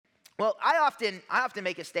Well, I often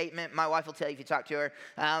make a statement. My wife will tell you if you talk to her.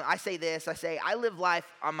 I say this. I say I live life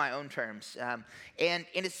on my own terms, and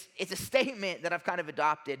it's a statement that I've kind of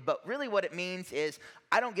adopted. But really, what it means is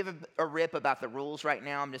I don't give a rip about the rules right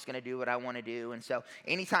now. I'm just going to do what I want to do. And so,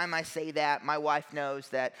 anytime I say that, my wife knows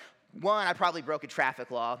that. One, I probably broke a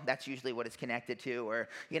traffic law. That's usually what it's connected to. Or,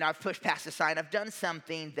 I've pushed past a sign. I've done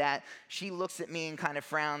something that she looks at me and kind of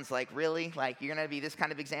frowns like, really? Like, you're going to be this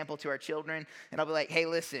kind of example to our children? And I'll be like, hey,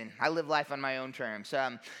 listen, I live life on my own terms.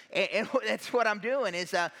 And that's what I'm doing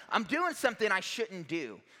is I'm doing something I shouldn't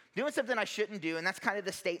do. Doing something I shouldn't do, and that's kind of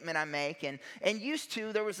the statement I make. And used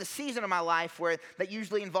to, there was a season of my life where that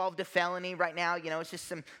usually involved a felony. Right now, it's just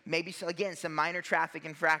some minor traffic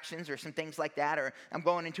infractions or some things like that, or I'm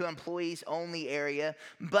going into employees only area.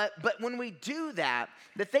 But when we do that,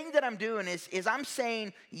 the thing that I'm doing is I'm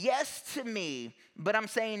saying yes to me, but I'm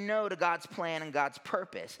saying no to God's plan and God's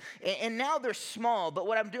purpose. And now they're small, but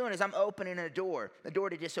what I'm doing is I'm opening a door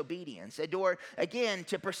to disobedience, a door, again,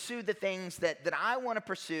 to pursue the things that I want to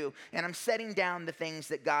pursue. And I'm setting down the things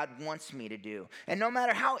that God wants me to do. And no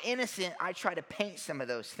matter how innocent I try to paint some of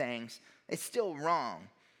those things, it's still wrong.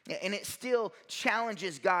 And it still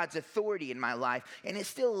challenges God's authority in my life. And it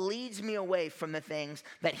still leads me away from the things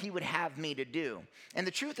that He would have me to do. And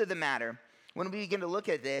the truth of the matter, when we begin to look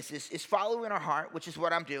at this, is following our heart, which is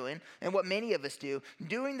what I'm doing, and what many of us do.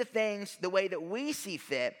 Doing the things the way that we see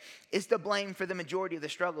fit is to blame for the majority of the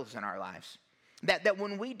struggles in our lives. That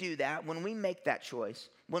when we do that, when we make that choice,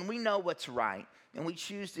 when we know what's right, and we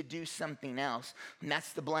choose to do something else, and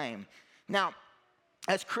that's the blame. Now,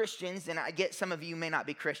 as Christians, and I get some of you may not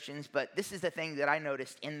be Christians, but this is the thing that I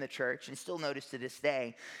noticed in the church, and still notice to this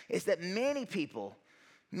day, is that many people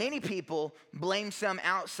blame some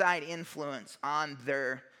outside influence on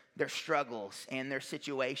their struggles and their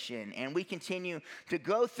situation. And we continue to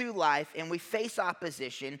go through life and we face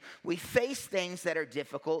opposition. We face things that are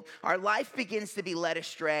difficult. Our life begins to be led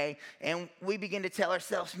astray and we begin to tell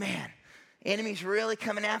ourselves, man, enemy's really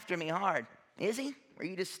coming after me hard. Is he? Or are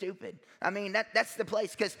you just stupid? I mean, that's the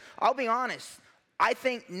place. Because I'll be honest, I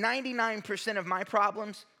think 99% of my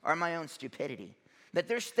problems are my own stupidity. That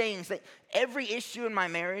there's things that every issue in my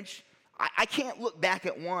marriage, I can't look back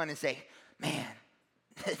at one and say, man,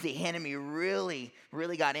 the enemy really,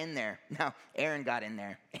 really got in there. No, Aaron got in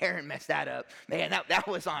there. Aaron messed that up. Man, that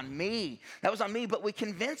was on me. That was on me, but we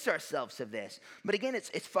convince ourselves of this. But again,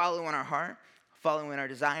 it's following our heart, following our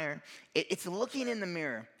desire. It's looking in the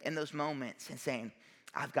mirror in those moments and saying,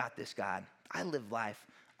 I've got this, God. I live life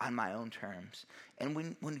on my own terms. And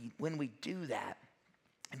when we do that,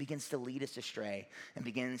 it begins to lead us astray and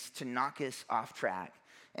begins to knock us off track.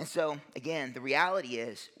 And so, again, the reality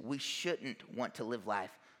is we shouldn't want to live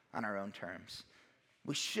life on our own terms.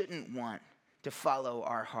 We shouldn't want to follow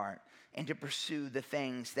our heart and to pursue the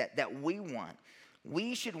things that we want.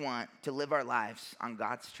 We should want to live our lives on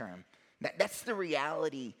God's term. That's the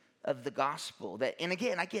reality of the gospel. And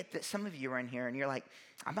again, I get that some of you are in here and you're like,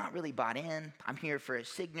 I'm not really bought in. I'm here for a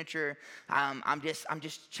signature. I'm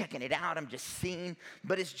just checking it out. I'm just seeing.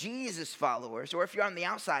 But as Jesus followers, or if you're on the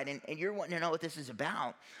outside and you're wanting to know what this is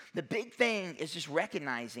about, the big thing is just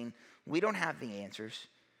recognizing we don't have the answers.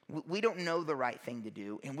 We don't know the right thing to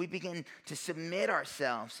do. And we begin to submit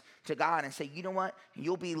ourselves to God and say, you know what?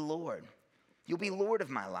 You'll be Lord. You'll be Lord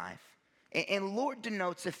of my life. And Lord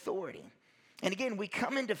denotes authority. And again, we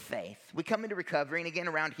come into faith, we come into recovery, and again,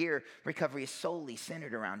 around here, recovery is solely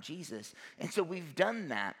centered around Jesus. And so we've done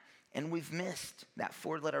that, and we've missed that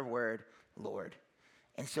 4-letter word, Lord.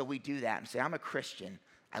 And so we do that and say, I'm a Christian,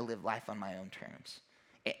 I live life on my own terms.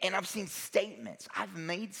 And I've seen statements, I've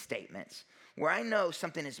made statements where I know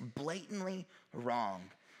something is blatantly wrong,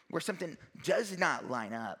 where something does not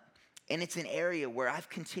line up, and it's an area where I've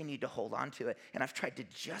continued to hold on to it, and I've tried to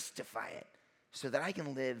justify it, so that I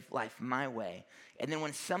can live life my way. And then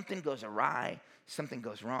when something goes awry, something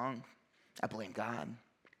goes wrong, I blame God.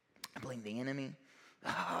 I blame the enemy.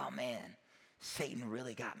 Oh man, Satan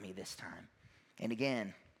really got me this time. And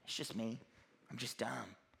again, it's just me. I'm just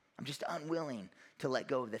dumb. I'm just unwilling to let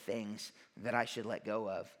go of the things that I should let go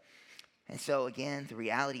of. And so again, the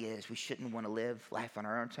reality is we shouldn't want to live life on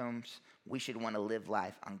our own terms. We should want to live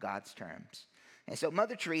life on God's terms. And so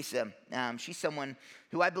Mother Teresa, she's someone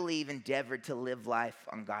who I believe endeavored to live life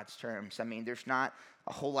on God's terms. I mean, there's not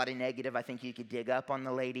a whole lot of negative I think you could dig up on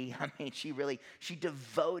the lady. I mean, she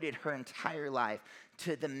devoted her entire life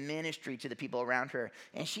to the ministry, to the people around her.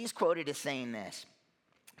 And she's quoted as saying this,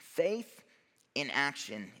 faith in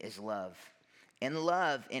action is love, and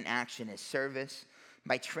love in action is service.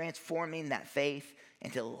 By transforming that faith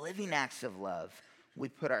into living acts of love, we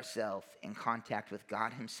put ourselves in contact with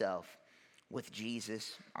God himself, with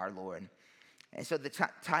Jesus our Lord. And so the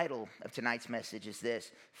title of tonight's message is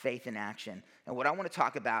this: Faith in Action. And what I want to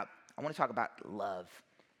talk about love.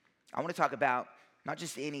 I want to talk about not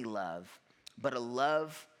just any love, but a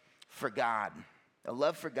love for God. A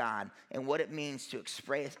love for God and what it means to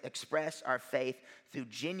express our faith through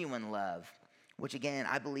genuine love, which again,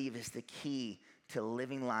 I believe is the key to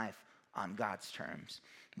living life on God's terms.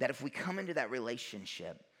 That if we come into that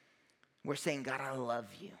relationship, we're saying, God, I love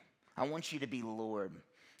you. I want you to be Lord.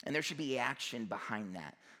 And there should be action behind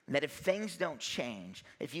that. That if things don't change,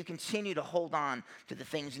 if you continue to hold on to the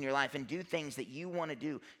things in your life and do things that you want to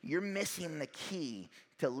do, you're missing the key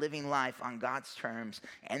to living life on God's terms.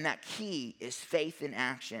 And that key is faith in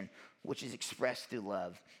action, which is expressed through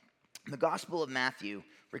love. The Gospel of Matthew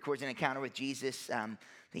records an encounter with Jesus.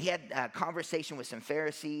 He had a conversation with some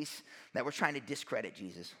Pharisees that were trying to discredit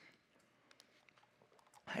Jesus.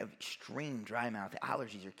 I have extreme dry mouth. The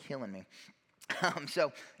allergies are killing me.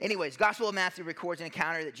 Anyways, Gospel of Matthew records an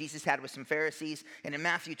encounter that Jesus had with some Pharisees. And in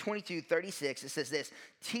Matthew 22:36, it says this: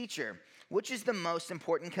 Teacher, which is the most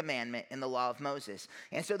important commandment in the law of Moses?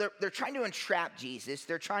 And so they're trying to entrap Jesus.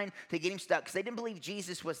 They're trying to get him stuck because they didn't believe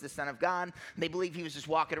Jesus was the Son of God. They believed he was just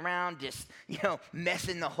walking around, just,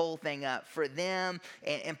 messing the whole thing up for them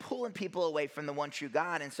and pulling people away from the one true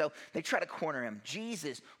God. And so they try to corner him.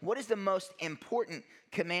 Jesus, what is the most important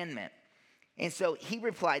commandment? And so he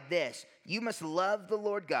replied this: you must love the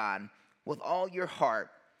Lord God with all your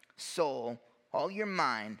heart, soul, all your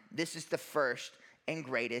mind. This is the first and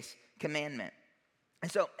greatest commandment.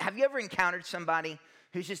 And so have you ever encountered somebody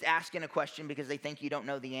who's just asking a question because they think you don't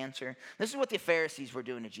know the answer? This is what the Pharisees were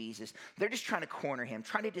doing to Jesus. They're just trying to corner him,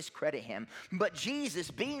 trying to discredit him. But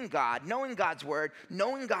Jesus, being God, knowing God's word,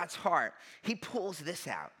 knowing God's heart, he pulls this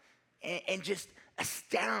out and just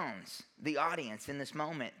astounds the audience in this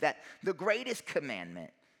moment that the greatest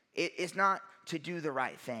commandment is not to do the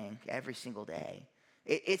right thing every single day.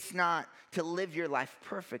 It's not to live your life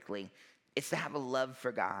perfectly. It's to have a love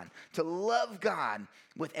for God, to love God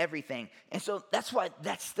with everything. And so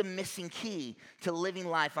that's the missing key to living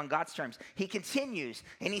life on God's terms. He continues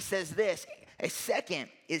and he says this: a second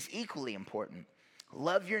is equally important.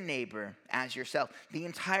 Love your neighbor as yourself. The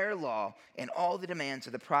entire law and all the demands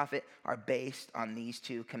of the prophet are based on these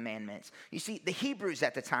two commandments. You see, the Hebrews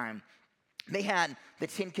at the time, they had the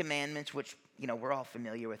 10 commandments, which, we're all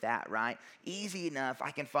familiar with that, right? Easy enough,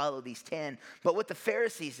 I can follow these 10. But what the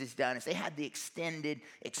Pharisees has done is they had the expanded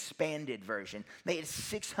version. They had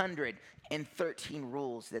 613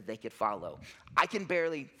 rules that they could follow. I can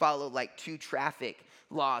barely follow like 2 traffic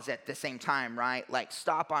laws at the same time, right? Like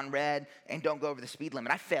stop on red and don't go over the speed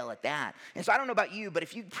limit. I fail at that. And so I don't know about you, but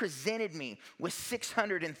if you presented me with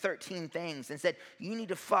 613 things and said, you need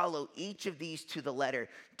to follow each of these to the letter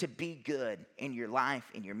to be good in your life,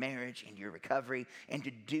 in your marriage, in your recovery, and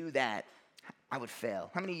to do that, I would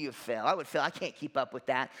fail. How many of you have failed? I would fail. I can't keep up with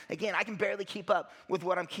that. Again, I can barely keep up with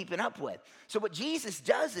what I'm keeping up with. So what Jesus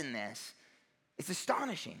does in this is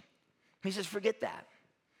astonishing. He says, forget that.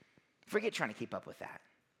 Forget trying to keep up with that.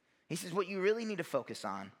 He says what you really need to focus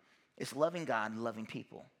on is loving God and loving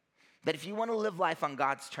people. That if you want to live life on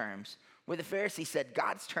God's terms, where the Pharisee said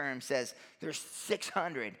God's terms says there's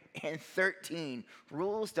 613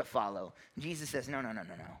 rules to follow, Jesus says, no.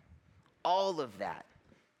 All of that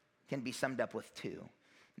can be summed up with 2.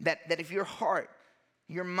 That if your heart,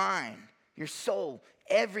 your mind, your soul,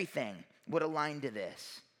 everything would align to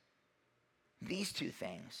these 2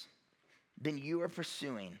 things, then you are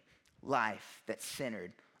pursuing life that's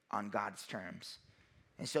centered on God's terms.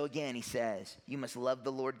 And so again, he says, you must love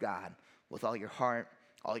the Lord God with all your heart,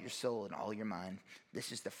 all your soul, and all your mind.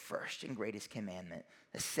 This is the first and greatest commandment.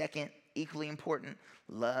 The second, equally important,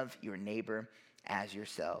 love your neighbor as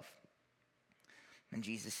yourself. And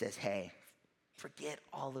Jesus says, hey, forget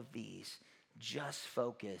all of these. Just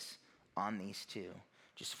focus on these 2.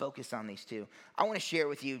 Just focus on these 2. I want to share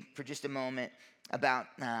with you for just a moment about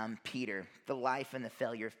Peter, the life and the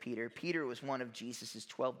failure of Peter. Peter was one of Jesus'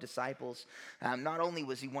 12 disciples. Not only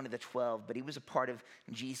was he one of the 12, but he was a part of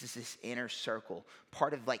Jesus' inner circle,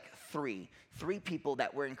 part of like three people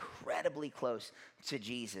that were incredibly close to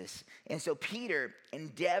Jesus. And so Peter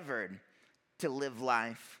endeavored to live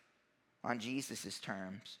life on Jesus'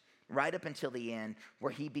 terms, right up until the end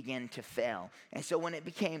where he began to fail. And so when it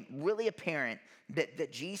became really apparent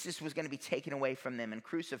that Jesus was going to be taken away from them and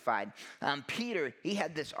crucified, Peter, he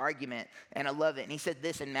had this argument, and I love it. And he said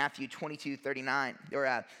this in Matthew 22:39,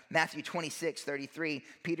 or Matthew 26:33.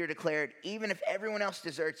 Peter declared, even if everyone else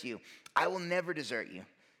deserts you, I will never desert you.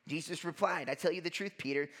 Jesus replied, I tell you the truth,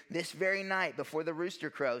 Peter, this very night before the rooster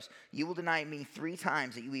crows, you will deny me 3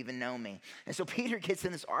 times that you even know me. And so Peter gets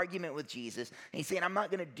in this argument with Jesus, and he's saying, I'm not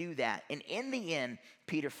going to do that. And in the end,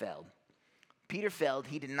 Peter failed. Peter failed.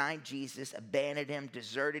 He denied Jesus, abandoned him,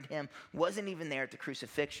 deserted him, wasn't even there at the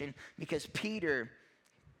crucifixion because Peter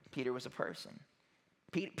was a person.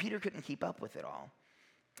 Peter couldn't keep up with it all.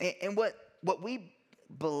 And what we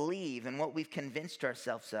believe and what we've convinced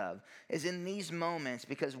ourselves of is in these moments,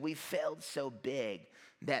 because we failed so big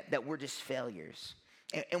that we're just failures.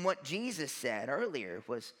 And what Jesus said earlier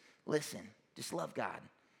was, listen, just love God.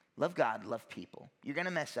 Love God, love people. You're going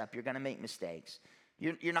to mess up. You're going to make mistakes.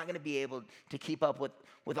 You're not going to be able to keep up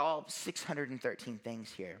with all 613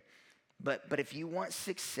 things here. But if you want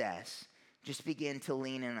success, just begin to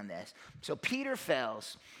lean in on this. So Peter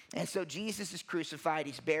fails, and so Jesus is crucified,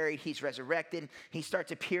 he's buried, he's resurrected, he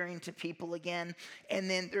starts appearing to people again, and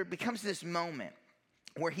then there becomes this moment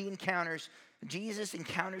where Jesus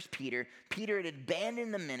encounters Peter. Peter had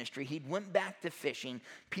abandoned the ministry, he'd went back to fishing.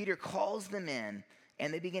 Peter calls them in,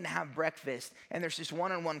 and they begin to have breakfast, and there's this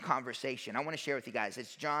one-on-one conversation. I want to share with you guys.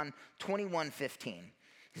 It's John 21:15.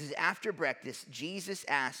 This is after breakfast, Jesus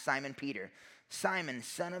asked Simon Peter, Simon,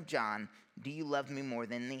 son of John, do you love me more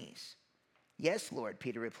than these? Yes, Lord,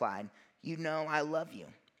 Peter replied. You know I love you.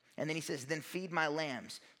 And then he says, then feed my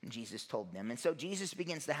lambs. And Jesus told them. And so Jesus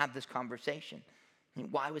begins to have this conversation.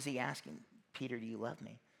 Why was he asking, Peter, do you love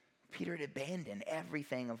me? Peter had abandoned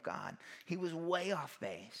everything of God. He was way off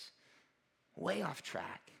base, way off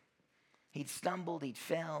track. He'd stumbled, he'd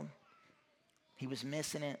failed, he was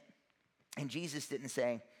missing it. And Jesus didn't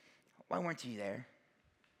say, why weren't you there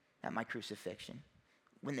at my crucifixion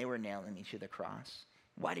when they were nailing me to the cross?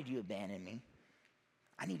 Why did you abandon me?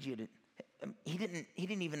 I need you to, he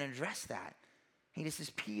didn't even address that. He just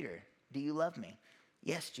says, Peter, do you love me?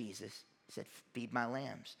 Yes, Jesus. He said, feed my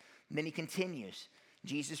lambs. And then he continues.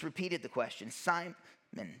 Jesus repeated the question, Simon,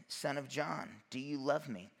 son of John, do you love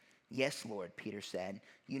me? Yes, Lord, Peter said.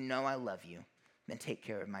 You know I love you. Then take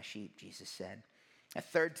care of my sheep, Jesus said. A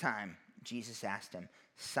third time, Jesus asked him,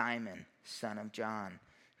 Simon, son of John,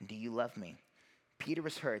 do you love me? Peter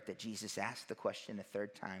was hurt that Jesus asked the question a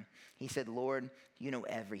third time. He said, Lord, you know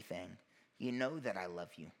everything. You know that I love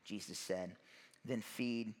you, Jesus said. Then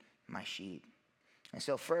feed my sheep. And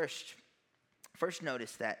so first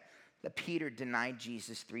notice that Peter denied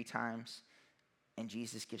Jesus 3 times, and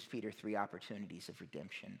Jesus gives Peter 3 opportunities of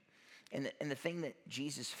redemption. And the thing that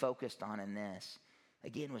Jesus focused on in this,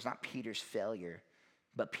 again, was not Peter's failure,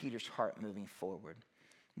 but Peter's heart moving forward.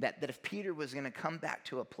 That if Peter was going to come back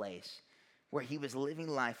to a place where he was living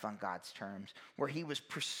life on God's terms, where he was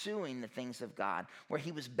pursuing the things of God, where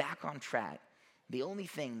he was back on track, the only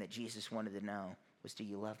thing that Jesus wanted to know was, do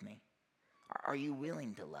you love me? Are you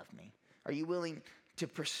willing to love me? Are you willing to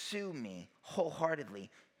pursue me wholeheartedly?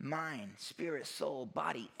 Mind, spirit, soul,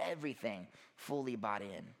 body, everything fully bought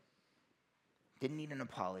in. Didn't need an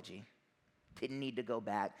apology. Didn't need to go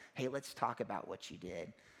back. Hey, let's talk about what you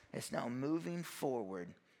did. It's now moving forward.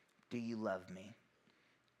 Do you love me?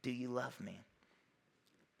 Do you love me?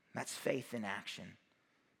 That's faith in action.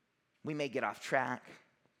 We may get off track.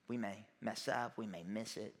 We may mess up. We may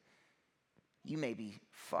miss it. You may be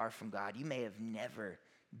far from God. You may have never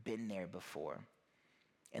been there before.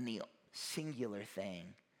 And the singular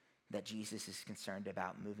thing that Jesus is concerned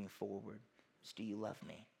about moving forward is, do you love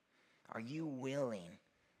me? Are you willing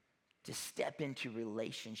to step into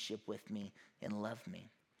relationship with me and love me?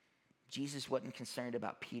 Jesus wasn't concerned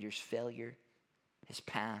about Peter's failure, his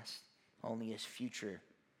past, only his future,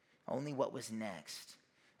 only what was next.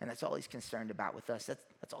 And that's all he's concerned about with us.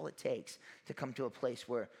 That's all it takes to come to a place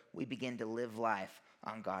where we begin to live life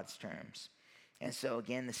on God's terms. And so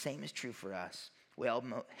again, the same is true for us. We all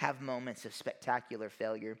have moments of spectacular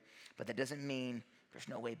failure, but that doesn't mean there's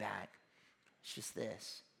no way back. It's just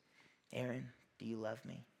this. Aaron, do you love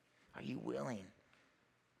me? Are you willing?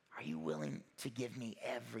 Are you willing to give me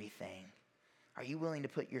everything? Are you willing to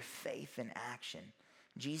put your faith in action?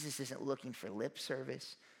 Jesus isn't looking for lip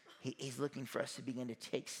service. He's looking for us to begin to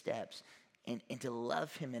take steps and to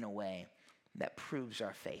love him in a way that proves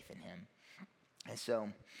our faith in him. And so,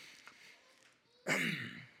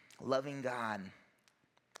 loving God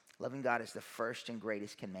is the first and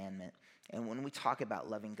greatest commandment. And when we talk about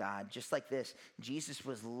loving God, just like this, Jesus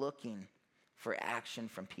was looking for action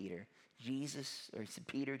from Peter. He said,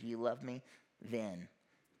 Peter, do you love me? Then.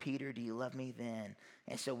 Peter, do you love me? Then.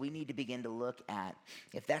 And so we need to begin to look at,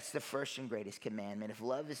 if that's the first and greatest commandment, if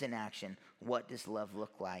love is in action, what does love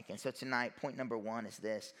look like? And so tonight, point number 1 is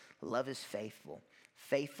this: love is faithful.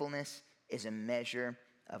 Faithfulness is a measure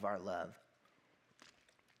of our love.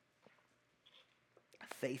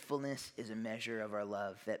 faithfulness is a measure of our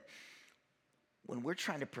love. That when we're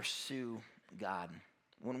trying to pursue God,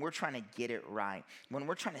 when we're trying to get it right, when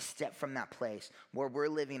we're trying to step from that place where we're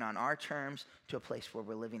living on our terms to a place where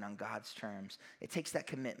we're living on God's terms, it takes that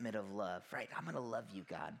commitment of love, right? I'm going to love you,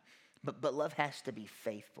 God. But love has to be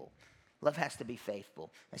faithful. Love has to be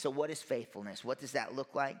faithful. And so what is faithfulness? What does that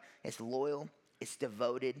look like? It's loyal, it's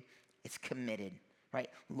devoted, it's committed, right?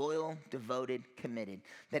 Loyal, devoted, committed.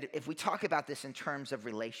 That if we talk about this in terms of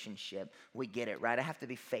relationship, we get it, right? I have to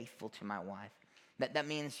be faithful to my wife. That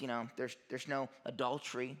means, there's no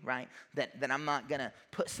adultery, right? That I'm not going to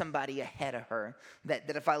put somebody ahead of her. That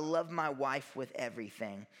if I love my wife with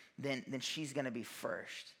everything, then she's going to be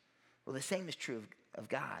first. Well, the same is true of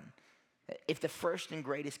God. If the first and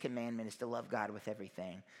greatest commandment is to love God with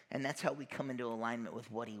everything, and that's how we come into alignment with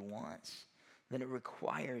what he wants, then it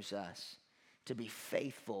requires us to be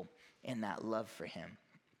faithful in that love for him.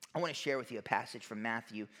 I want to share with you a passage from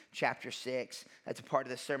Matthew chapter 6. That's a part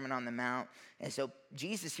of the Sermon on the Mount. And so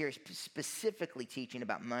Jesus here is specifically teaching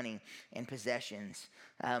about money and possessions,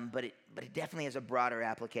 but it definitely has a broader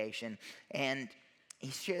application. And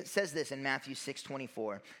he says this in Matthew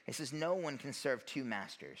 6:24. It says, "No one can serve two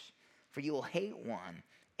masters, for you will hate one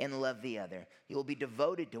and love the other. You will be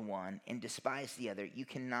devoted to one and despise the other. You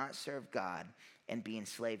cannot serve God and be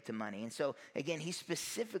enslaved to money." And so, again, he's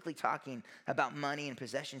specifically talking about money and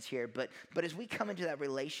possessions here. But as we come into that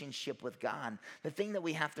relationship with God, the thing that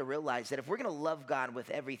we have to realize that if we're going to love God with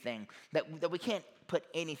everything, that we can't put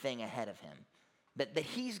anything ahead of him. That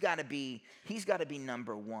he's got to be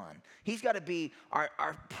number one. He's got to be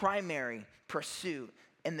our primary pursuit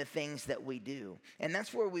in the things that we do. And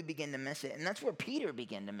that's where we begin to miss it. And that's where Peter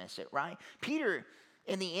began to miss it, right? Peter,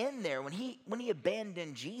 in the end there, when he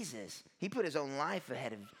abandoned Jesus, he put his own life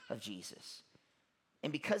ahead of Jesus.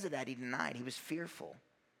 And because of that, he denied. He was fearful.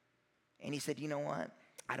 And he said, you know what?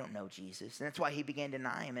 I don't know Jesus. And that's why he began to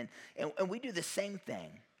deny him. And we do the same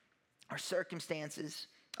thing. Our circumstances,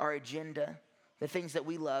 our agenda, the things that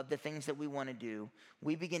we love, the things that we want to do,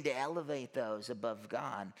 we begin to elevate those above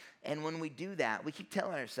God. And when we do that, we keep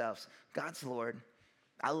telling ourselves, God's Lord,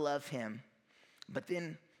 I love him. But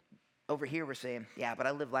then over here we're saying, yeah, but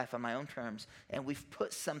I live life on my own terms. And we've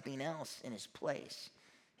put something else in his place.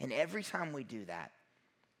 And every time we do that,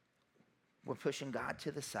 we're pushing God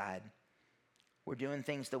to the side. We're doing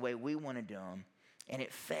things the way we want to do them. And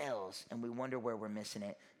it fails. And we wonder where we're missing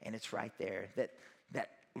it. And it's right there. That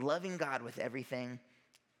loving God with everything,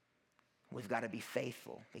 we've got to be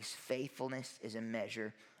faithful. Because faithfulness is a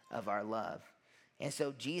measure of our love. And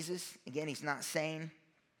so Jesus, again, he's not saying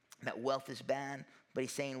that wealth is bad, but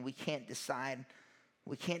he's saying we can't decide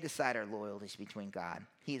our loyalties between God.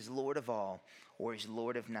 He is Lord of all, or he's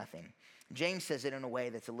Lord of nothing. James says it in a way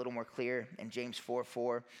that's a little more clear. In James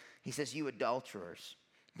 4:4, he says, "You adulterers,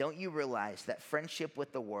 don't you realize that friendship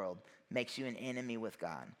with the world makes you an enemy with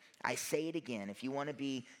God? I say it again, if you want to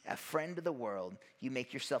be a friend of the world, you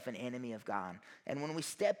make yourself an enemy of God." And when we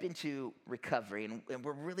step into recovery and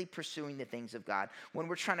we're really pursuing the things of God, when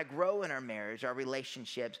we're trying to grow in our marriage, our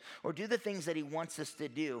relationships, or do the things that he wants us to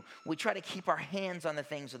do, we try to keep our hands on the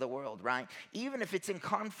things of the world, right? Even if it's in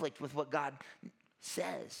conflict with what God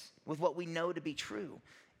says, with what we know to be true.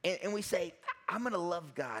 And we say, I'm going to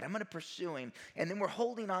love God. I'm going to pursue him. And then we're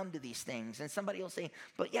holding on to these things. And somebody will say,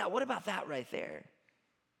 but yeah, what about that right there?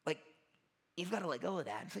 Like, you've got to let go of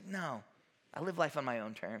that. It's like, no, I live life on my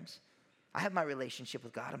own terms. I have my relationship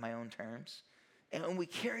with God on my own terms. And we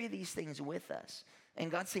carry these things with us. And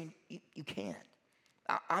God's saying, you can't.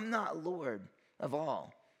 I'm not Lord of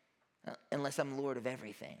all unless I'm Lord of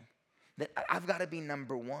everything. That I've got to be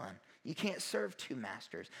number one. You can't serve two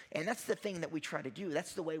masters. And that's the thing that we try to do.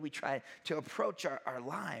 That's the way we try to approach our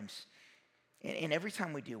lives. And every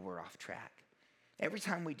time we do, we're off track. Every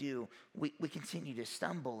time we do, we continue to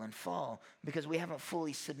stumble and fall because we haven't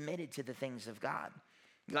fully submitted to the things of God.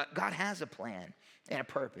 God has a plan and a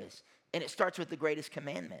purpose. And it starts with the greatest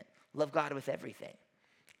commandment. Love God with everything.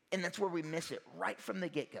 And that's where we miss it right from the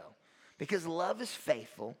get-go. Because love is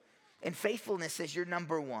faithful. And faithfulness says you're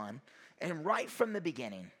number one. And right from the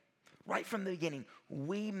beginning,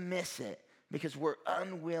 we miss it because we're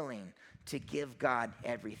unwilling to give God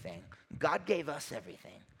everything. God gave us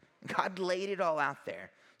everything. God laid it all out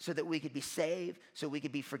there so that we could be saved, so we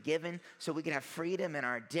could be forgiven, so we could have freedom in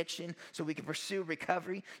our addiction, so we could pursue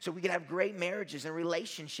recovery, so we could have great marriages and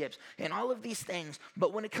relationships and all of these things.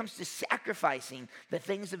 But when it comes to sacrificing the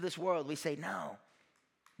things of this world, we say, no,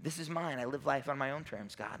 this is mine. I live life on my own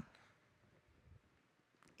terms, God.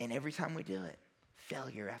 And every time we do it,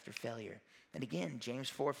 failure after failure. And again, James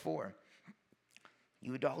 4:4,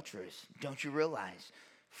 you adulterers, don't you realize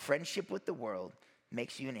friendship with the world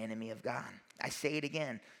makes you an enemy of God. I say it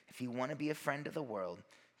again. If you want to be a friend of the world,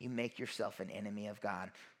 you make yourself an enemy of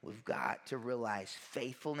God. We've got to realize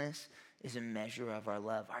faithfulness is a measure of our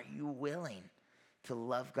love. Are you willing to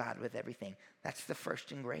love God with everything? That's the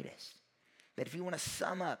first and greatest. That if you want to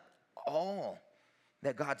sum up all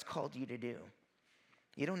that God's called you to do,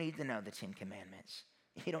 you don't need to know the 10 Commandments.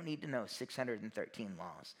 You don't need to know 613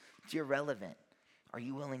 laws. It's irrelevant. Are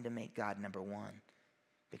you willing to make God number one?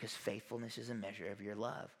 Because faithfulness is a measure of your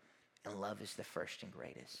love. And love is the first and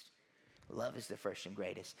greatest. Love is the first and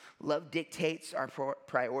greatest. Love dictates our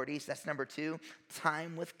priorities. That's number 2.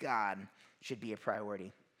 Time with God should be a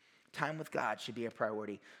priority. Time with God should be a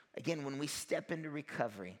priority. Again, when we step into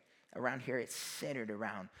recovery, around here it's centered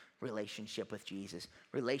around relationship with Jesus.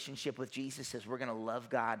 Relationship with Jesus says we're going to love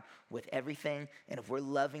God with everything. And if we're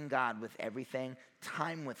loving God with everything,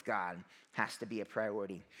 time with God has to be a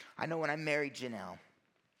priority. I know when I married Janelle,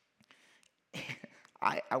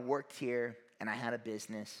 I worked here and I had a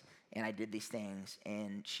business and I did these things.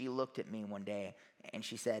 And she looked at me one day and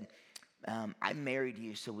she said, I married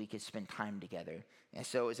you so we could spend time together. And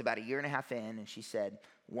so it was about 1.5 years in, and she said,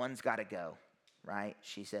 one's got to go, right?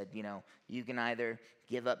 She said, you can either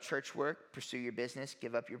give up church work, pursue your business,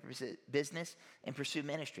 give up your business, and pursue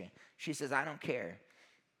ministry. She says, I don't care,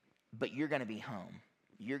 but you're going to be home.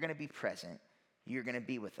 You're going to be present. You're going to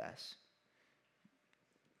be with us.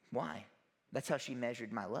 Why? That's how she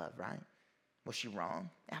measured my love, right? Was she wrong?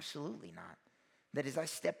 Absolutely not. That as I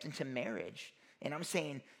stepped into marriage, and I'm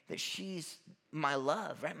saying that she's my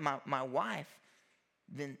love, right? My wife,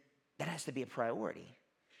 then that has to be a priority.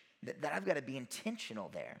 That I've got to be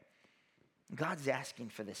intentional there. God's asking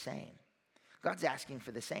for the same. God's asking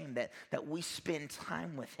for the same, that we spend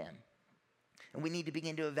time with him. And we need to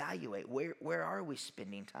begin to evaluate, where are we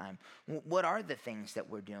spending time? What are the things that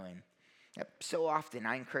we're doing? So often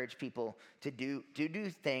I encourage people to do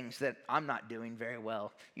things that I'm not doing very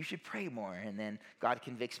well. You should pray more. And then God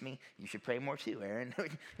convicts me, you should pray more too, Aaron.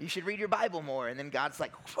 You should read your Bible more. And then God's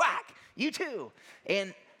like, whack, you too.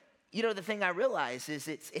 And the thing I realize is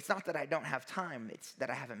it's not that I don't have time, it's that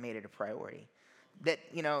I haven't made it a priority. That,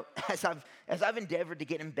 as I've endeavored to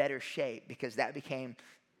get in better shape, because it became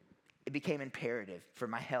imperative for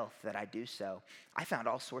my health that I do so, I found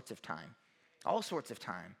all sorts of time.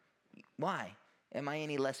 Why? Am I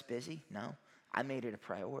any less busy? No. I made it a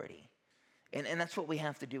priority. And that's what we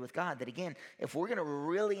have to do with God. That again, if we're going to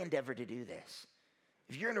really endeavor to do this,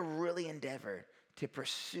 if you're going to really endeavor to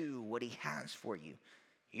pursue what he has for you,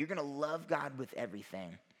 you're going to love God with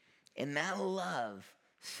everything. And that love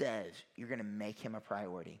says you're going to make him a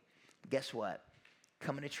priority. Guess what?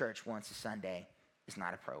 Coming to church once a Sunday is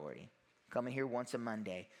not a priority. Coming here once a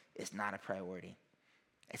Monday is not a priority.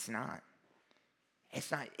 It's not.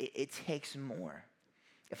 It takes more.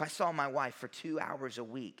 If I saw my wife for 2 hours a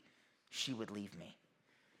week, she would leave me.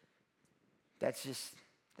 That's just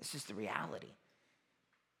the reality.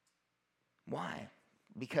 Why?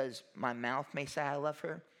 Because my mouth may say I love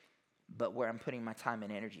her, but where I'm putting my time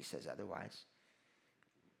and energy says otherwise.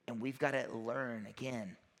 And we've got to learn,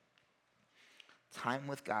 again, time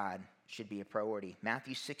with God should be a priority.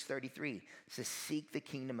 Matthew 6:33 says, seek the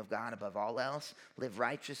kingdom of God above all else, live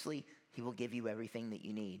righteously, he will give you everything that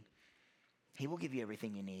you need. He will give you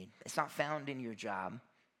everything you need. It's not found in your job.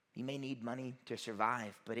 You may need money to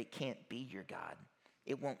survive, but it can't be your God.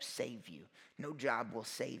 It won't save you. No job will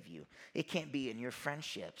save you. It can't be in your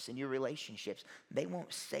friendships, in your relationships. They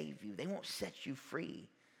won't save you. They won't set you free.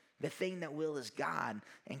 The thing that will is God,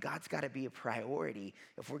 and God's got to be a priority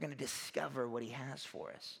if we're going to discover what he has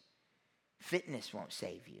for us. Fitness won't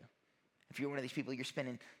save you. If you're one of these people, you're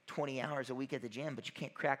spending 20 hours a week at the gym, but you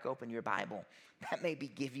can't crack open your Bible. That may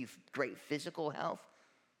give you great physical health,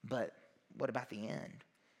 but what about the end?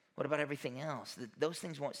 What about everything else? Those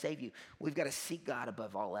things won't save you. We've got to seek God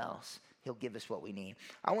above all else. He'll give us what we need.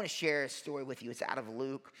 I want to share a story with you. It's out of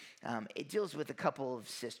Luke. It deals with a couple of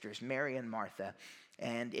sisters, Mary and Martha.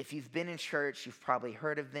 And if you've been in church, you've probably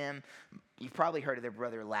heard of them. You've probably heard of their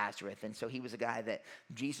brother Lazarus. And so he was a guy that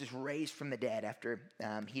Jesus raised from the dead after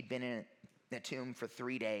he'd been in the tomb for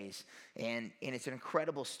 3 days. And it's an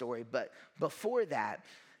incredible story. But before that,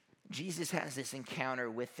 Jesus has this encounter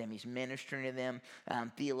with them. He's ministering to them.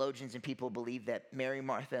 Theologians and people believe that Mary,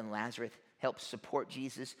 Martha, and Lazarus helped support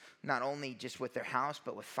Jesus, not only just with their house,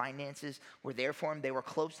 but with finances, were there for him. They were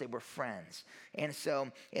close. They were friends. And so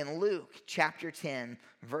in Luke chapter 10,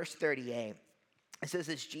 verse 38, It says,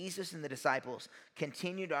 as Jesus and the disciples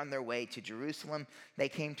continued on their way to Jerusalem, they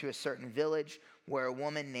came to a certain village where a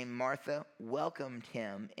woman named Martha welcomed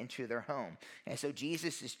him into their home. And so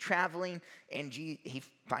Jesus is traveling, and he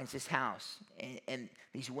finds this house, and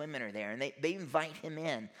these women are there, and they invite him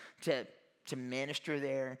in to minister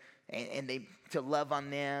there, and they to love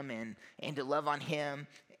on them and to love on him.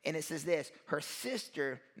 And it says this, her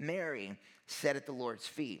sister Mary sat at the Lord's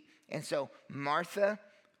feet. And so Martha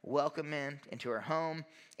welcomed him into her home,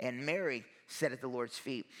 and Mary sat at the Lord's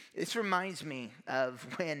feet. This reminds me of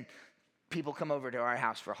when people come over to our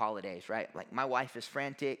house for holidays, right? Like my wife is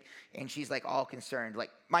frantic and she's like all concerned. Like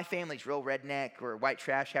my family's real redneck or white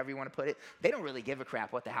trash, however you want to put it. They don't really give a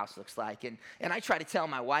crap what the house looks like. And I try to tell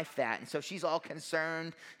my wife that. And so she's all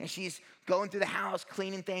concerned and she's going through the house,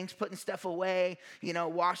 cleaning things, putting stuff away,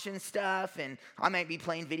 washing stuff. And I might be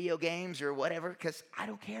playing video games or whatever because I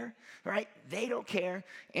don't care, right? They don't care.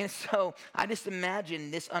 And so I just imagine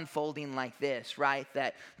this unfolding like this, right?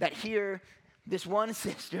 That here, this one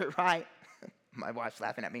sister, right? My wife's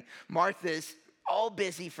laughing at me. Martha's all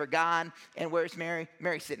busy for God. And where's Mary?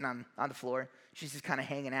 Mary's sitting on the floor. She's just kind of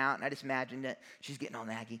hanging out. And I just imagine that she's getting all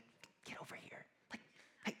naggy. Get over here. Like,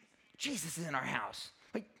 hey, Jesus is in our house.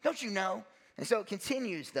 Like, don't you know? And so it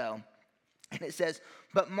continues, though. And it says,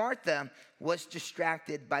 but Martha was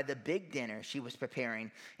distracted by the big dinner she was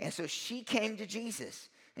preparing. And so she came to Jesus.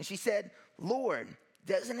 And she said, Lord,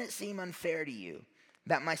 doesn't it seem unfair to you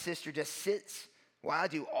that my sister just sits while I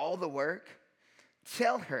do all the work?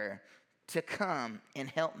 Tell her to come and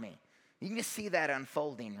help me. You can just see that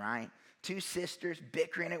unfolding, right? Two sisters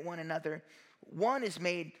bickering at one another. One has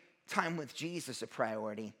made time with Jesus a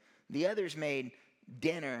priority. The other's made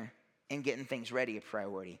dinner and getting things ready a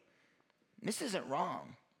priority. This isn't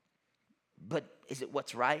wrong, but is it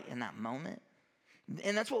what's right in that moment?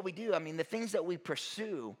 And that's what we do. I mean, the things that we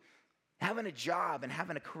pursue, having a job and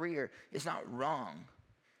having a career is not wrong.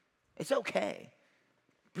 It's okay.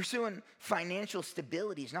 Pursuing financial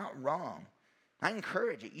stability is not wrong. I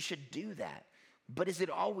encourage it. You should do that. But is it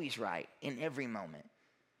always right in every moment?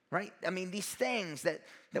 Right? I mean, these things that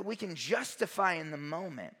we can justify in the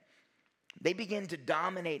moment, they begin to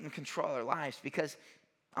dominate and control our lives because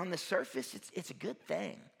on the surface, it's a good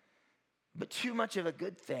thing. But too much of a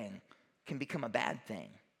good thing can become a bad thing.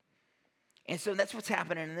 And so that's what's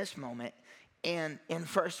happening in this moment. And in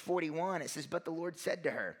verse 41, it says, but the Lord said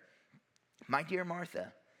to her, my dear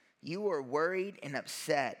Martha, you are worried and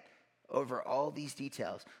upset over all these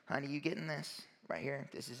details. Honey, you getting this right here?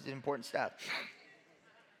 This is important stuff.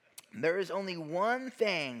 There is only one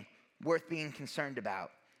thing worth being concerned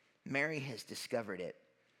about. Mary has discovered it,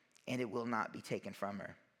 and it will not be taken from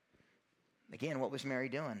her. Again, what was Mary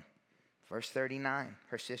doing? Verse 39,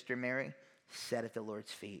 her sister Mary sat at the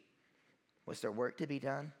Lord's feet. Was there work to be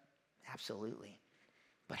done? Absolutely.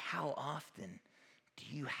 But how often do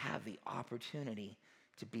you have the opportunity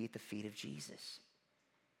to be at the feet of Jesus?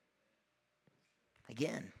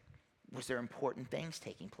 Again, was there important things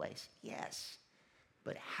taking place? Yes.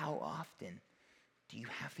 But how often do you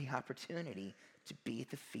have the opportunity to be at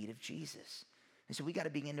the feet of Jesus? And so we got to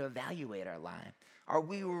begin to evaluate our life. Are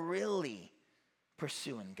we really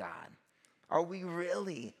pursuing God? Are we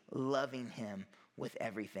really loving him with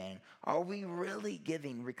everything? Are we really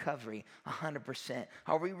giving recovery 100%?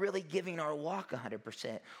 Are we really giving our walk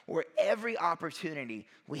 100%? Or every opportunity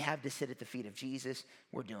we have to sit at the feet of Jesus,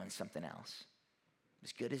 we're doing something else?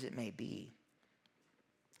 As good as it may be,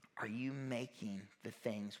 are you making the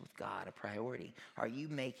things with God a priority? Are you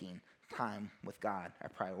making time with God a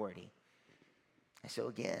priority? And so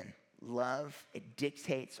again, love, it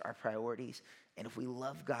dictates our priorities. And if we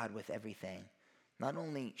love God with everything, not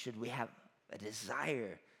only should we have a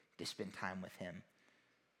desire to spend time with him,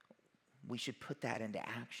 we should put that into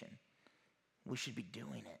action. We should be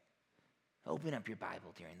doing it. Open up your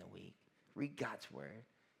Bible during the week. Read God's word.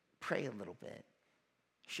 Pray a little bit.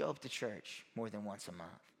 Show up to church more than once a month.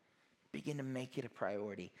 Begin to make it a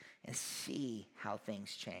priority and see how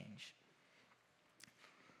things change.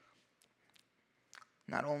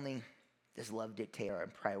 Not only does love dictate our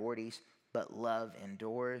priorities, but love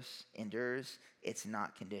endures. It's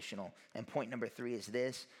not conditional. And point number 3 is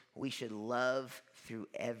this: we should love through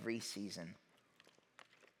every season.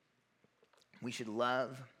 We should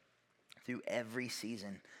love through every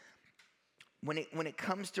season. When it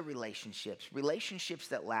comes to relationships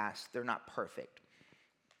that last, they're not perfect.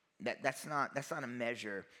 That's not a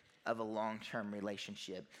measure of a long-term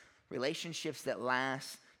relationship. Relationships that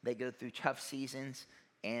last, they go through tough seasons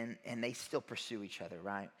and they still pursue each other,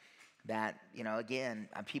 right? That, again,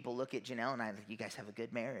 people look at Janelle and I like, you guys have a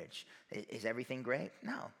good marriage. Is everything great?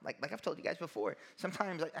 No. Like I've told you guys before,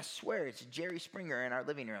 sometimes I swear it's Jerry Springer in our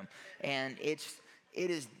living room. And it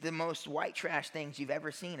is the most white trash things you've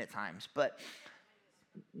ever seen at times. But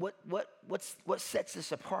what sets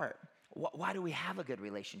us apart? Why do we have a good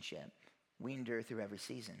relationship? We endure through every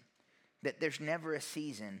season. That there's never a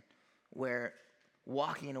season where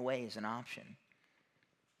walking away is an option.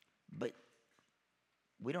 But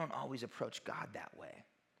we don't always approach God that way.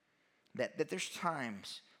 That there's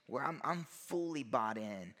times where I'm fully bought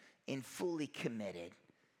in and fully committed.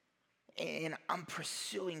 And I'm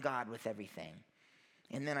pursuing God with everything.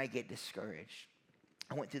 And then I get discouraged.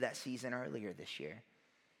 I went through that season earlier this year.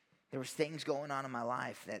 There was things going on in my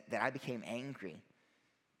life that I became angry.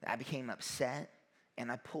 That I became upset.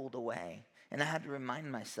 And I pulled away. And I had to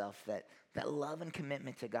remind myself that love and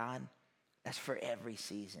commitment to God, that's for every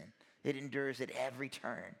season. It endures at every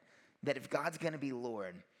turn. That if God's going to be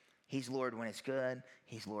Lord, he's Lord when it's good.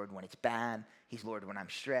 He's Lord when it's bad. He's Lord when I'm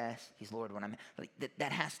stressed. He's Lord when I'm...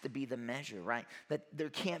 That has to be the measure, right? That there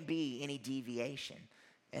can't be any deviation.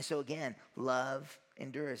 And so again, love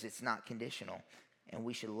endures. It's not conditional. And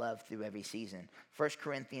we should love through every season. 1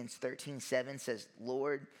 Corinthians 13:7 says,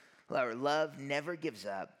 love never gives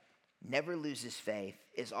up, never loses faith,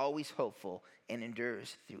 is always hopeful, and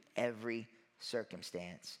endures through every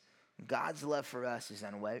circumstance. God's love for us is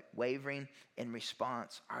unwavering. In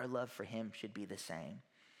response, our love for him should be the same.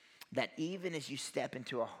 That even as you step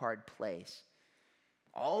into a hard place,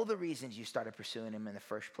 all the reasons you started pursuing him in the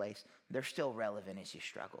first place, they're still relevant as you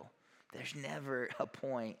struggle. There's never a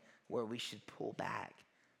point where we should pull back,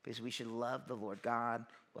 because we should love the Lord God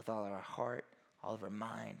with all of our heart, all of our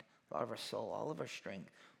mind, all of our soul, all of our strength,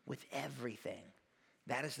 with everything.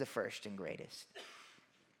 That is the first and greatest.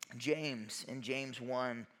 James, in James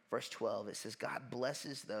 1, verse 12, it says, God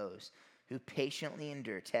blesses those who patiently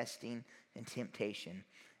endure testing and temptation.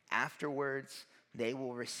 Afterwards, they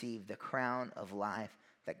will receive the crown of life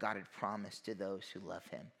that God had promised to those who love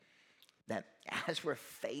him. That as we're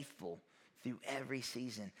faithful through every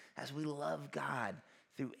season, as we love God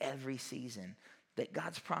through every season, that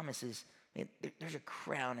God's promises, there's a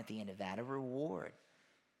crown at the end of that, a reward.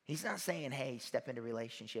 He's not saying, hey, step into a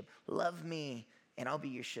relationship, love me, and I'll be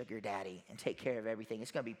your sugar daddy and take care of everything.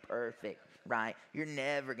 It's going to be perfect, right? You're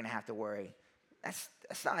never going to have to worry. That's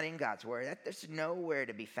not in God's word. There's nowhere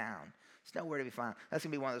to be found. It's nowhere to be found. That's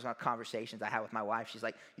going to be one of those conversations I had with my wife. She's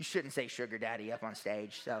like, you shouldn't say sugar daddy up on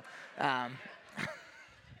stage. So,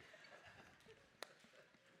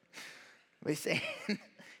 we say,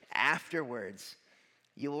 afterwards,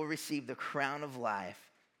 you will receive the crown of life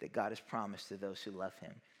that God has promised to those who love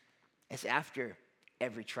him. It's after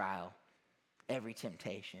every trial, every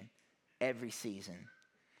temptation, every season.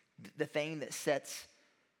 The thing that sets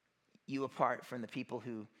you apart from the people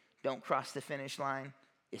who don't cross the finish line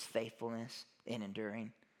is faithfulness and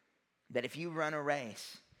enduring. That if you run a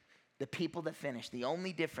race, the people that finish, the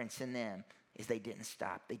only difference in them is they didn't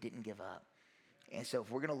stop. They didn't give up. And so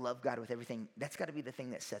if we're going to love God with everything, that's got to be the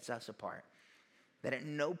thing that sets us apart. That at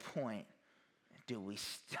no point do we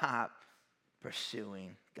stop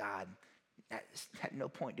pursuing God. At no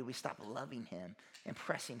point do we stop loving him and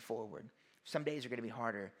pressing forward. Some days are going to be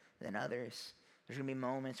harder than others. There's going to be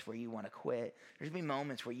moments where you want to quit. There's going to be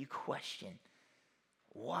moments where you question,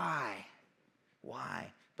 why?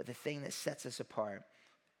 But the thing that sets us apart,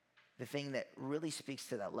 the thing that really speaks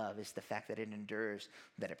to that love, is the fact that it endures,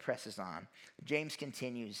 that it presses on. James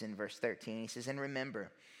continues in verse 13. He says, and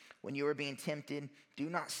remember, when you are being tempted, do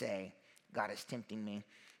not say, God is tempting me.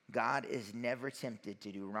 God is never tempted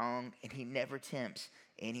to do wrong, and he never tempts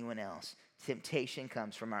anyone else. Temptation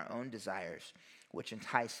comes from our own desires, which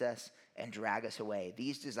entice us and drag us away.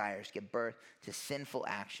 These desires give birth to sinful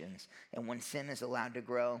actions, and when sin is allowed to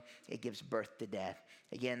grow, it gives birth to death.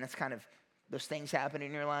 Again, that's kind of, those things happen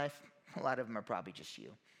in your life, a lot of them are probably just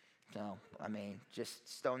you. So, just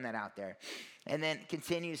throwing that out there. And then it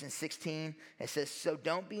continues in 16, it says, so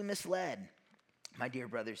don't be misled, my dear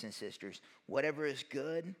brothers and sisters. Whatever is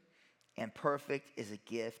good and perfect is a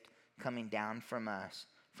gift coming down from us,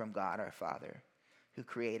 from God our Father, who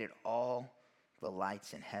created all the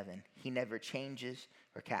lights in heaven. He never changes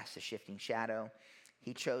or casts a shifting shadow.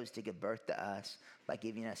 He chose to give birth to us by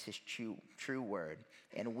giving us his true word.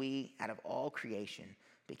 And we, out of all creation,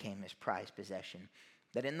 became his prized possession.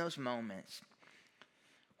 That in those moments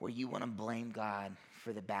where you want to blame God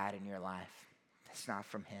for the bad in your life, that's not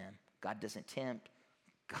from him. God doesn't tempt.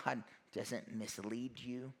 God doesn't mislead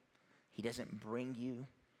you. He doesn't bring you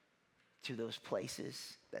to those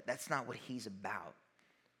places. That's not what he's about.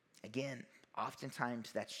 Again,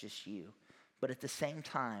 oftentimes that's just you. But at the same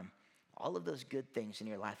time, All of those good things in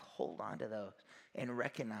your life, hold on to those and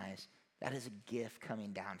recognize that is a gift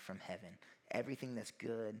coming down from heaven. Everything that's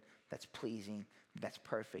good, that's pleasing, that's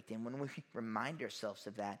perfect. And when we remind ourselves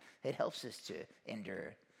of that, it helps us to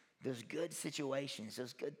endure. Those good situations,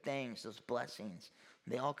 those good things, those blessings,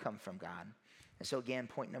 they all come from God. And so again,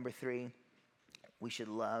 point number 3, we should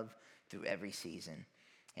love through every season.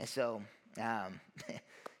 And so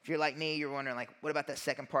if you're like me, you're wondering, like, what about that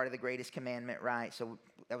second part of the greatest commandment, right? So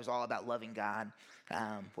that was all about loving God.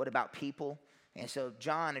 What about people? And so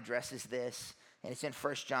John addresses this, and it's in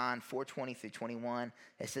 1 John 4:20 through 21.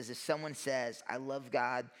 It says, if someone says, I love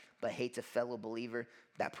God, but hates a fellow believer,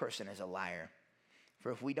 that person is a liar.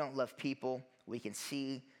 For if we don't love people we can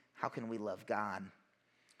see, how can we love God,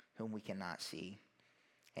 whom we cannot see?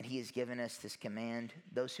 And he has given us this command: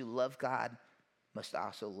 those who love God must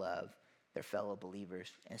also love their fellow believers.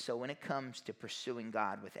 And so when it comes to pursuing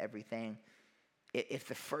God with everything, if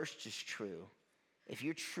the first is true, if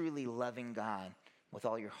you're truly loving God with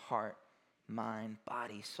all your heart, mind,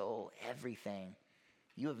 body, soul, everything,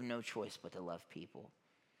 you have no choice but to love people.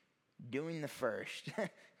 Doing the first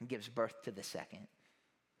gives birth to the second.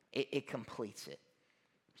 It completes it.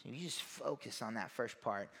 So you just focus on that first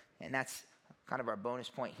part. And that's kind of our bonus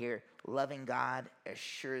point here. Loving God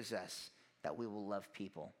assures us that we will love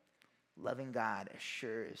people. Loving God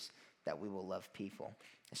assures that we will love people.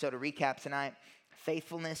 And so to recap tonight,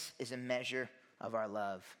 faithfulness is a measure of our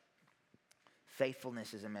love.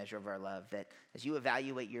 Faithfulness is a measure of our love. That as you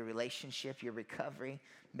evaluate your relationship, your recovery,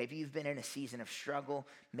 maybe you've been in a season of struggle,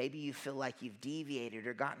 maybe you feel like you've deviated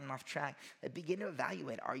or gotten off track, begin to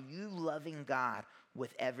evaluate, are you loving God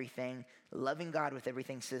with everything? Loving God with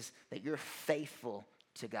everything says that you're faithful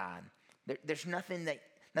to God. There's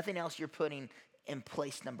nothing else you're putting in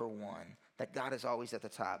place, number one, that God is always at the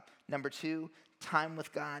top. Number 2, time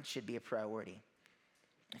with God should be a priority.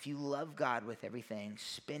 If you love God with everything,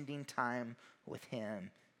 spending time with him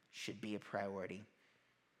should be a priority.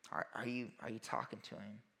 Are you talking to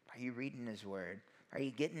him? Are you reading his word? Are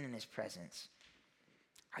you getting in his presence?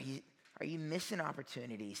 Are you missing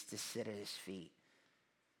opportunities to sit at his feet?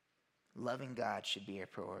 Loving God should be a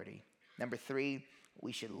priority. Number 3,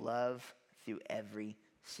 we should love through every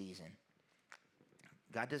season.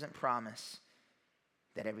 God doesn't promise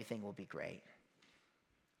that everything will be great.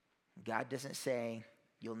 God doesn't say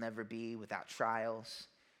you'll never be without trials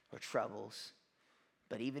or troubles.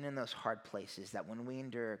 But even in those hard places, that when we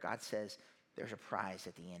endure, God says there's a prize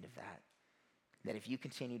at the end of that. That if you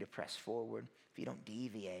continue to press forward, if you don't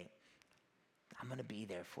deviate, I'm going to be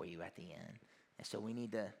there for you at the end. And so we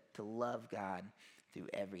need to love God through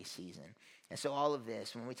every season. And so all of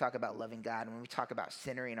this, when we talk about loving God, when we talk about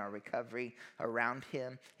centering our recovery around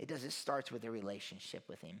him, it starts with a relationship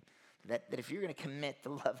with him. That if you're going to commit to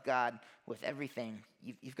love God with everything,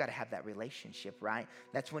 you've got to have that relationship, right?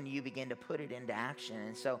 That's when you begin to put it into action.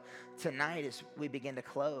 And so tonight, as we begin to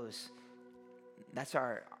close, that's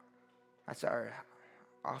our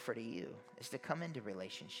offer to you, is to come into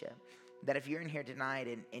relationship. That if you're in here tonight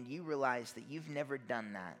and you realize that you've never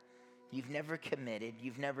done that, you've never committed,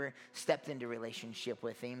 you've never stepped into relationship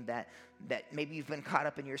with him, that maybe you've been caught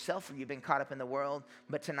up in yourself or you've been caught up in the world,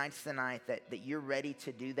 but tonight's the night that you're ready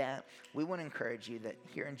to do that. We want to encourage you that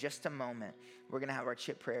here in just a moment, we're going to have our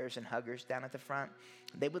chip prayers and huggers down at the front.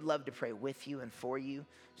 They would love to pray with you and for you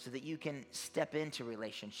so that you can step into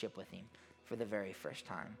relationship with him for the very first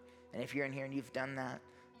time. And if you're in here and you've done that,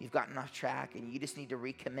 you've gotten off track and you just need to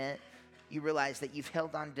recommit, you realize that you've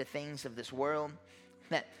held on to things of this world,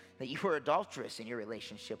 that you were adulterous in your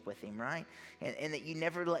relationship with him, right? And that you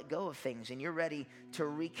never let go of things and you're ready to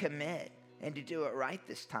recommit and to do it right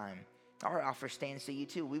this time. Our offer stands to you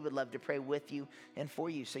too. We would love to pray with you and for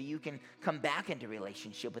you so you can come back into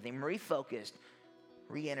relationship with him, refocused,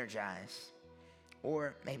 re-energized.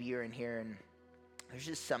 Or maybe you're in here and there's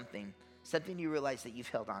just something you realize that you've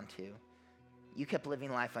held on to. You kept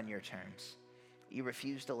living life on your terms. You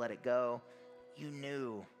refused to let it go. You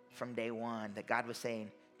knew from day one that God was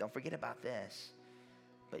saying, don't forget about this.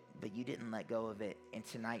 But you didn't let go of it. And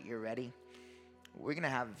tonight you're ready. We're going to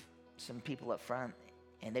have some people up front,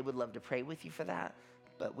 and they would love to pray with you for that.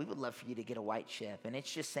 But we would love for you to get a white chip. And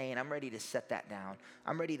it's just saying, I'm ready to set that down.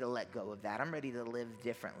 I'm ready to let go of that. I'm ready to live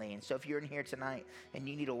differently. And so if you're in here tonight and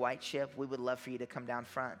you need a white chip, we would love for you to come down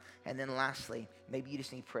front. And then lastly, maybe you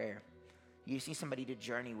just need prayer. You just need somebody to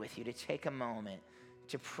journey with you, to take a moment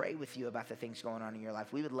to pray with you about the things going on in your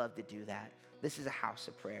life. We would love to do that. This is a house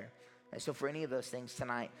of prayer. And so for any of those things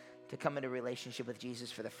tonight, to come into relationship with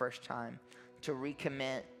Jesus for the first time, to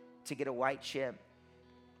recommit, to get a white chip,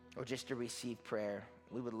 or just to receive prayer,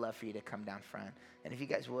 we would love for you to come down front. And if you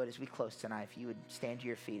guys would, as we close tonight, if you would stand to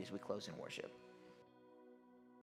your feet as we close in worship.